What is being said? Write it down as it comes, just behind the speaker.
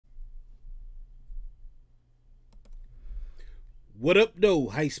What up, though?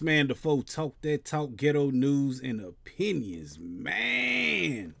 Heist man, the foe, talk that talk, ghetto news and opinions.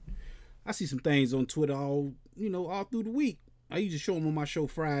 Man, I see some things on Twitter all through the week. I usually show them on my show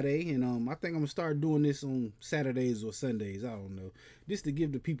Friday, and I think I'm gonna start doing this on Saturdays or Sundays. I don't know, just to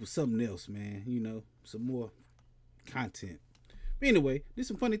give the people something else, man. Some more content. But anyway, there's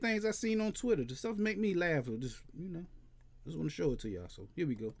some funny things I seen on Twitter. The stuff make me laugh, or just want to show it to y'all. So here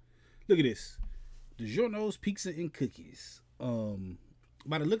we go. Look at this: DiGiorno's Pizza and Cookies.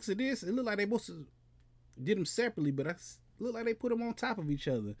 By the looks of this, it looked like they both did them separately, but it looked like they put them on top of each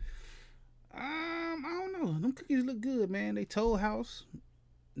other. I don't know. Them cookies look good, man. They Toll House,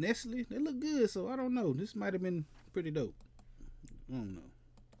 Nestle, they look good. So I don't know. This might have been pretty dope. I don't know.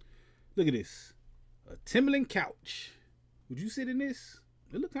 Look at this, a Timberland couch. Would you sit in this?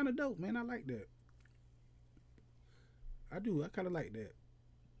 It look kind of dope, man. I like that. I do. I kind of like that.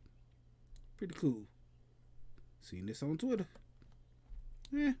 Pretty cool. Seen this on Twitter.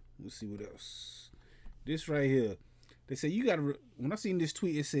 Let's see what else. This right here. They say you gotta. When I seen this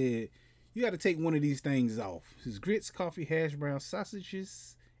tweet, it said you gotta take one of these things off. This is grits, coffee, hash brown,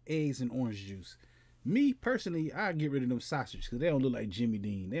 sausages, eggs, and orange juice. Me personally, I get rid of them sausages because they don't look like Jimmy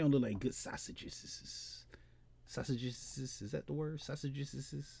Dean. They don't look like good sausages. Sausages, is that the word?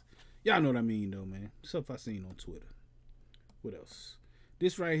 Sausages. Y'all know what I mean, though, man. Stuff I seen on Twitter. What else?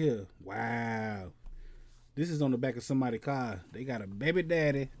 This right here. Wow. This is on the back of somebody's car. They got a baby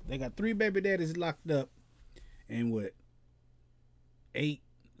daddy. They got 3 baby daddies locked up. And what?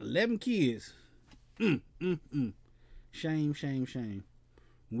 11 kids. Shame.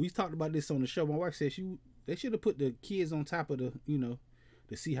 When we talked about this on the show, my wife said they should have put the kids on top of the,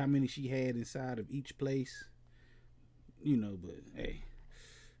 to see how many she had inside of each place. But hey.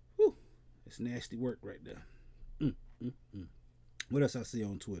 Whew, it's nasty work right there. What else I see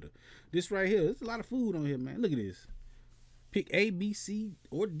on Twitter? This right here. There's a lot of food on here, man. Look at this. Pick A, B, C,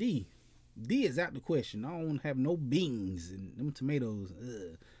 or D. D is out the question. I don't want to have no beans and them tomatoes.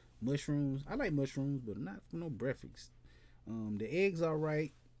 Ugh. Mushrooms. I like mushrooms, but not for no breakfast. The eggs are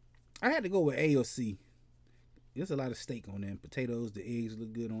right. I had to go with A or C. There's a lot of steak on them. Potatoes. The eggs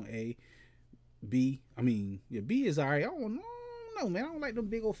look good on A. B. B is alright. I don't know, man. I don't like them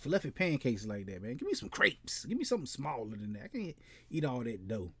big old fluffy pancakes like that, man. Give me some crepes. Give me something smaller than that. I can't eat all that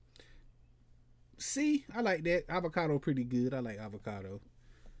dough. C, I like that. Avocado pretty good. I like avocado.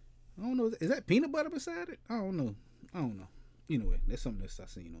 I don't know. Is that peanut butter beside it? I don't know. Anyway, that's something that I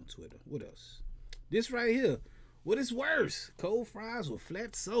seen on Twitter. What else? This right here. What is worse? Cold fries or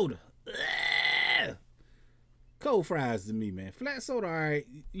flat soda? Ugh. Cold fries to me, man. Flat soda, all right.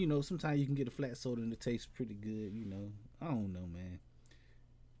 Sometimes you can get a flat soda and it tastes pretty good. I don't know, man.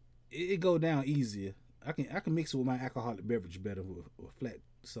 It go down easier. I can mix it with my alcoholic beverage better with flat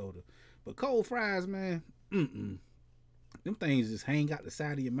soda. But cold fries, man, them things just hang out the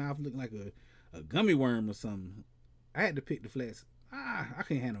side of your mouth looking like a gummy worm or something. I had to pick the flats. I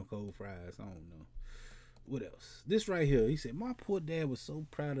can't handle cold fries. I don't know. What else? This right here. He said, my poor dad was so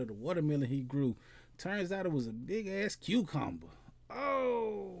proud of the watermelon he grew. Turns out it was a big ass cucumber.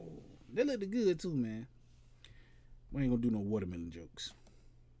 Oh, they looked good too, man. We ain't gonna do no watermelon jokes.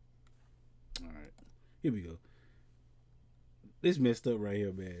 Alright, here we go. This messed up right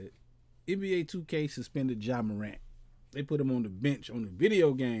here, man. NBA 2K suspended Ja Morant. They put him on the bench on the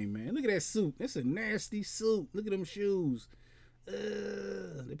video game, man. Look at that suit. That's a nasty suit. Look at them shoes.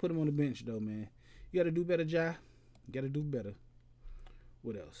 They put him on the bench, though, man. You gotta do better, Ja. You gotta do better.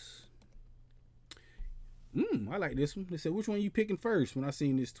 What else? I like this one. They said, which one you picking first when I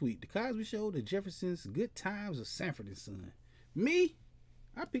seen this tweet? The Cosby Show, The Jeffersons, Good Times, or Sanford and Son? Me?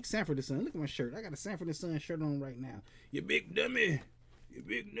 I picked Sanford and Son. Look at my shirt. I got a Sanford and Son shirt on right now. You big dummy. You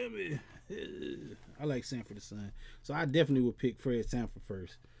big dummy. I like Sanford and Son. So I definitely would pick Fred Sanford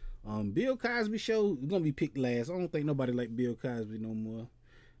first. Bill Cosby Show is going to be picked last. I don't think nobody like Bill Cosby no more.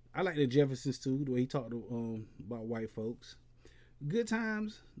 I like the Jeffersons too, the way he talked about white folks. Good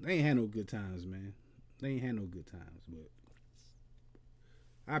Times, they ain't had no good times, man. They ain't had no good times, but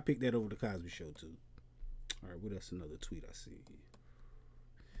I picked that over the Cosby Show too. All right, what else? Another tweet I see.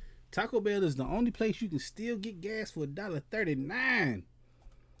 Taco Bell is the only place you can still get gas for $1.39.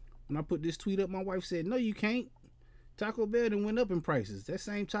 When I put this tweet up, my wife said, no, you can't. Taco Bell done went up in prices. That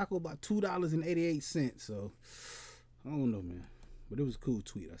same taco about $2.88. So, I don't know, man. But it was a cool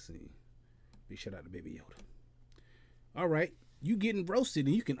tweet I seen. Big shout out to Baby Yoda. All right. You getting roasted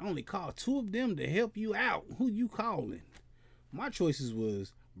and you can only call 2 of them to help you out. Who you calling? My choices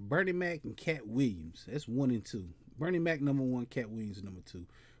was Bernie Mac and Cat Williams. That's 1 and 2. Bernie Mac number 1, Cat Williams number 2.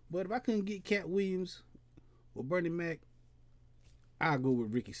 But if I couldn't get Cat Williams or Bernie Mac, I'll go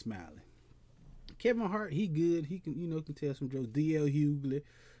with Ricky Smiley. Kevin Hart, he good. He can, can tell some jokes. D.L. Hughley.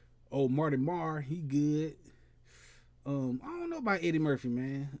 Oh, Marty Marr, he good. I don't know about Eddie Murphy,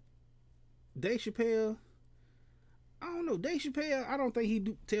 man. Dave Chappelle, I don't know. Dave Chappelle, I don't think he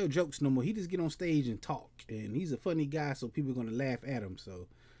do tell jokes no more. He just get on stage and talk. And he's a funny guy, so people are going to laugh at him. So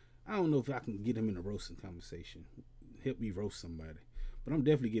I don't know if I can get him in a roasting conversation. Help me roast somebody. But I'm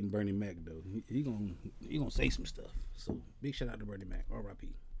definitely getting Bernie Mac, though. He gonna say some stuff. So big shout out to Bernie Mac. R.I.P.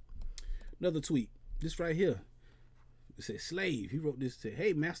 Another tweet. This right here. It said Slave. He wrote this. Said,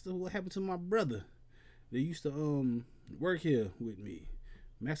 "Hey Master, what happened to my brother? They used to work here with me.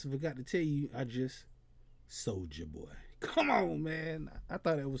 Master forgot to tell you, I just Soldier Boy." Come on, man. I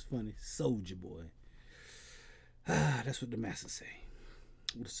thought that was funny. Soldier Boy. That's what the Master say.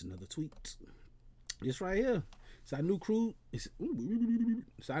 What's another tweet? This right here. So I know crows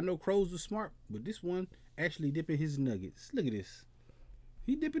are smart, but this one actually dipping his nuggets. Look at this.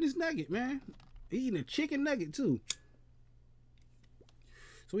 He dipping his nugget, man. He eating a chicken nugget too.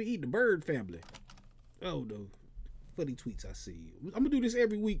 So he eat the bird family. Oh, the funny tweets I see. I'm gonna do this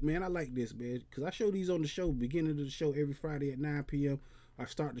every week, man. I like this, man, because I show these on the show, beginning of the show every Friday at 9 p.m. I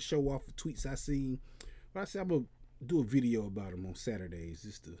start the show off with tweets I seen. But I said I'm gonna do a video about them on Saturdays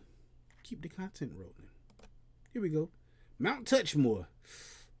just to keep the content rolling. Here we go. Mount Touchmore.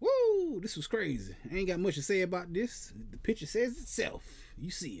 Woo! This was crazy. I ain't got much to say about this. The picture says itself.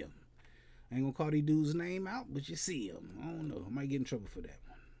 You see him. I ain't gonna call these dude's name out, but you see him. I don't know. I might get in trouble for that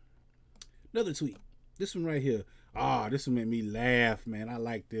one. Another tweet. This one right here. This one made me laugh, man. I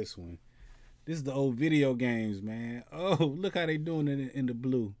like this one. This is the old video games, man. Oh, look how they doing it in the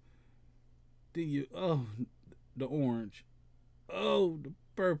blue. The orange. Oh, the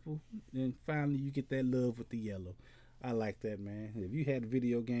purple. Then finally you get that love with the yellow. I like that, man. If you had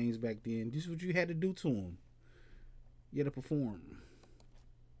video games back then, this is what you had to do to them. You had to perform.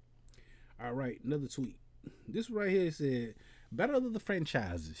 All right, another tweet. This right here said, "Battle of the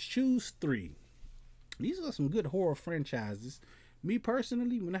franchises. Choose 3. These are some good horror franchises. Me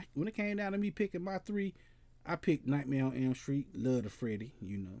personally, when it came down to me picking my 3, I picked Nightmare on Elm Street. Love to Freddy,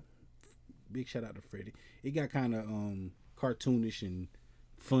 Big shout out to Freddy. It got kind of cartoonish and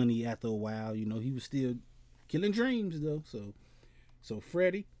funny after a while. He was still killing dreams though. So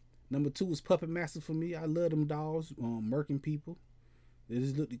Freddy. Number 2 was Puppet Master for me. I love them dolls, murking people. They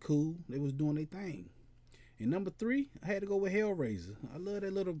just looked cool. They was doing their thing. And number 3, I had to go with Hellraiser. I love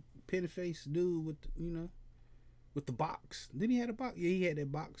that little pin-faced dude with with the box. Then he had a box. Yeah, he had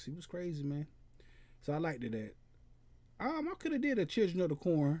that box. He was crazy, man. So I liked it. That I could have did a Children of the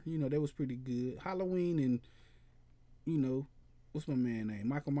Corn. That was pretty good. Halloween and what's my man name?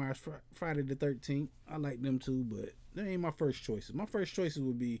 Michael Myers, Friday the 13th. I like them too, but that ain't my first choices. My first choices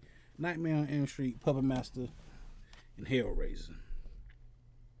would be Nightmare on Elm Street, Puppet Master, and Hellraiser.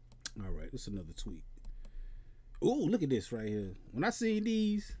 All right, this is another tweet. Ooh, look at this right here. When I seen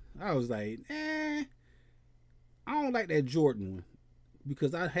these, I was like, I don't like that Jordan one,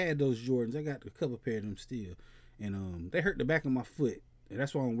 because I had those Jordans. I got a couple pair of them still, and they hurt the back of my foot, and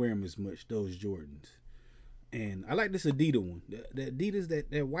that's why I don't wear them as much. Those Jordans. And I like this Adidas one. The Adidas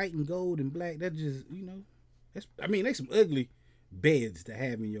that white and gold and black. That just they some ugly beds to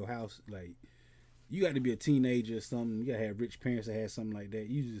have in your house. Like, you got to be a teenager or something. You gotta have rich parents that have something like that.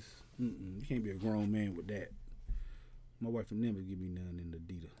 You just you can't be a grown man with that. My wife would never give me none in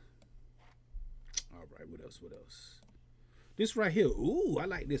Adidas. All right, what else? This right here. Ooh, I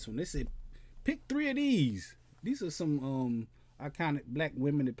like this one. They said pick 3 of these. These are some iconic black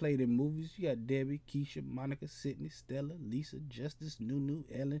women that played in movies. You got Debbie, Keisha, Monica, Sydney, Stella, Lisa, Justice, Nunu,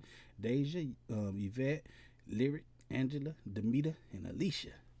 Ellen, Deja, Yvette, Lyric, Angela, Demita, and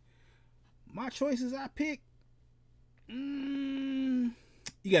Alicia. My choices I picked. You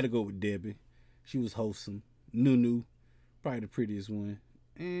got to go with Debbie. She was wholesome. Nunu, probably the prettiest one,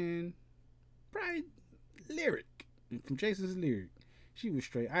 and probably Lyric from Jason's Lyric. She was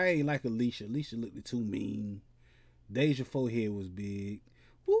straight. I ain't like Alicia. Alicia looked too mean. Deja forehead was big.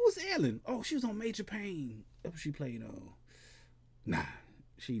 What was Ellen? Oh, she was on Major Payne. That's what she played on. Nah,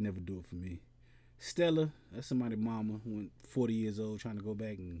 she never do it for me. Stella, that's somebody's mama who went 40 years old trying to go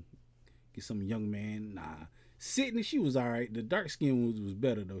back and get some young man. Nah. Sydney, she was alright. The dark skin was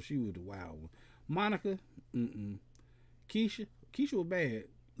better though. She was the wild one. Monica, Keisha was bad.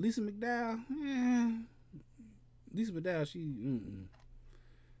 Lisa McDowell, Lisa McDowell, she,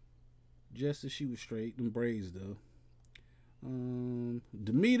 Justice, she was straight. Them braids though.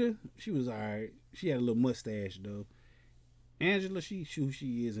 Demita, she was alright. She had a little mustache though. Angela, she who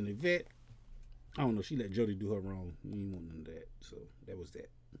she is, and Yvette, I don't know. She let Jody do her wrong. You ain't want none of that, so that was that.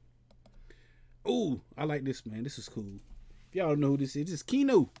 Ooh, I like this, man. This is cool. If y'all don't know who this is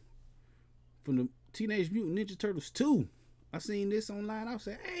Keno from the Teenage Mutant Ninja Turtles 2. I seen this online. I was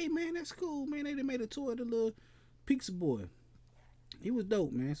like, hey man, that's cool, man. They made a toy of the little pizza boy. He was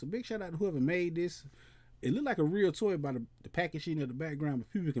dope, man. So big shout out to whoever made this. It looked like a real toy by the packaging of the background,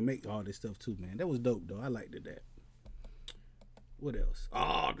 but people can make all this stuff too, man. That was dope though. I liked it. That. What else?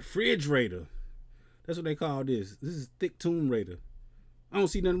 Oh, the refrigerator. That's what they call this. This is thick Tomb Raider. I don't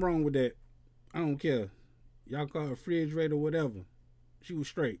see nothing wrong with that. I don't care. Y'all call it refrigerator, whatever. She was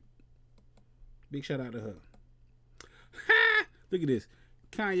straight. Big shout out to her. Ha! Look at this.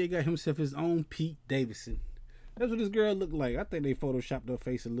 Kanye got himself his own Pete Davidson. That's what this girl looked like. I think they photoshopped her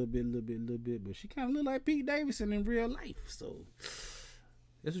face a little bit, but she kind of looked like Pete Davidson in real life. So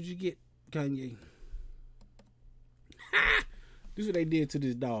that's what you get, Kanye. Ha! This is what they did to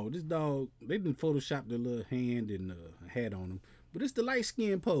this dog. This dog, they didn't Photoshop the little hand and hat on him. But it's the light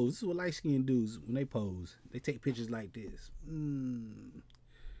skin pose. This is what light skin dudes, when they pose, they take pictures like this.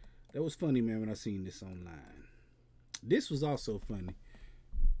 That was funny, man, when I seen this online. This was also funny.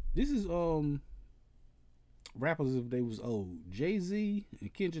 This is rappers if they was old. Jay-Z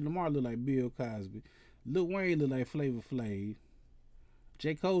and Kendrick Lamar look like Bill Cosby. Lil Wayne look like Flavor Flav.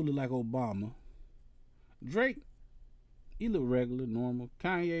 J. Cole look like Obama. Drake, he look regular, normal.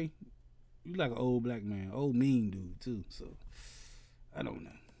 Kanye, you like an old black man, old mean dude too. So I don't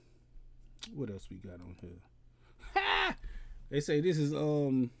know. What else we got on here? Ha! They say this is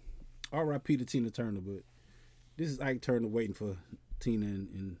R.I.P. to Tina Turner, but this is Ike Turner waiting for Tina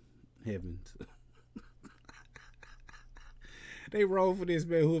in heaven. They roll for this,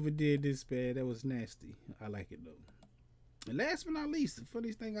 man. Whoever did this, man, that was nasty. I like it though. And last but not least, the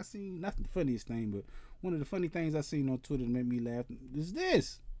funniest thing I seen, not the funniest thing, but one of the funny things I seen on Twitter that made me laugh is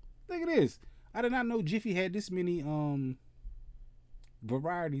this. Look at this. I did not know Jiffy had this many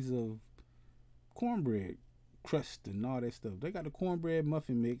varieties of cornbread crust and all that stuff. They got the cornbread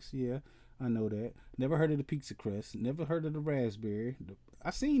muffin mix, yeah, I know that. Never heard of the pizza crust. Never heard of the raspberry.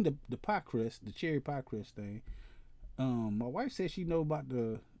 I seen the pie crust, the cherry pie crust thing. My wife said she know about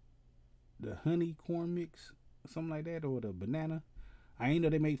the honey corn mix, something like that, or the banana. I ain't know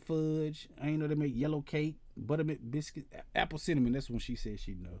they make fudge. I ain't know they make yellow cake, buttermilk biscuit, apple cinnamon. That's when she said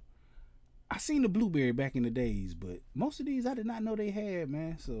she know. I seen the blueberry back in the days, but most of these I did not know they had,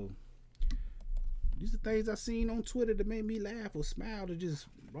 man. So these are things I seen on Twitter that made me laugh or smile or just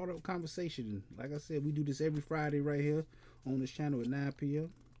brought up conversation. Like I said, we do this every Friday right here on this channel at 9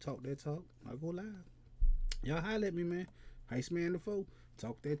 p.m. Talk that talk. I go live. Y'all holler at me, man. Heist Man the Foe.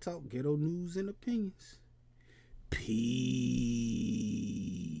 Talk that talk. Ghetto news and opinions. Peace.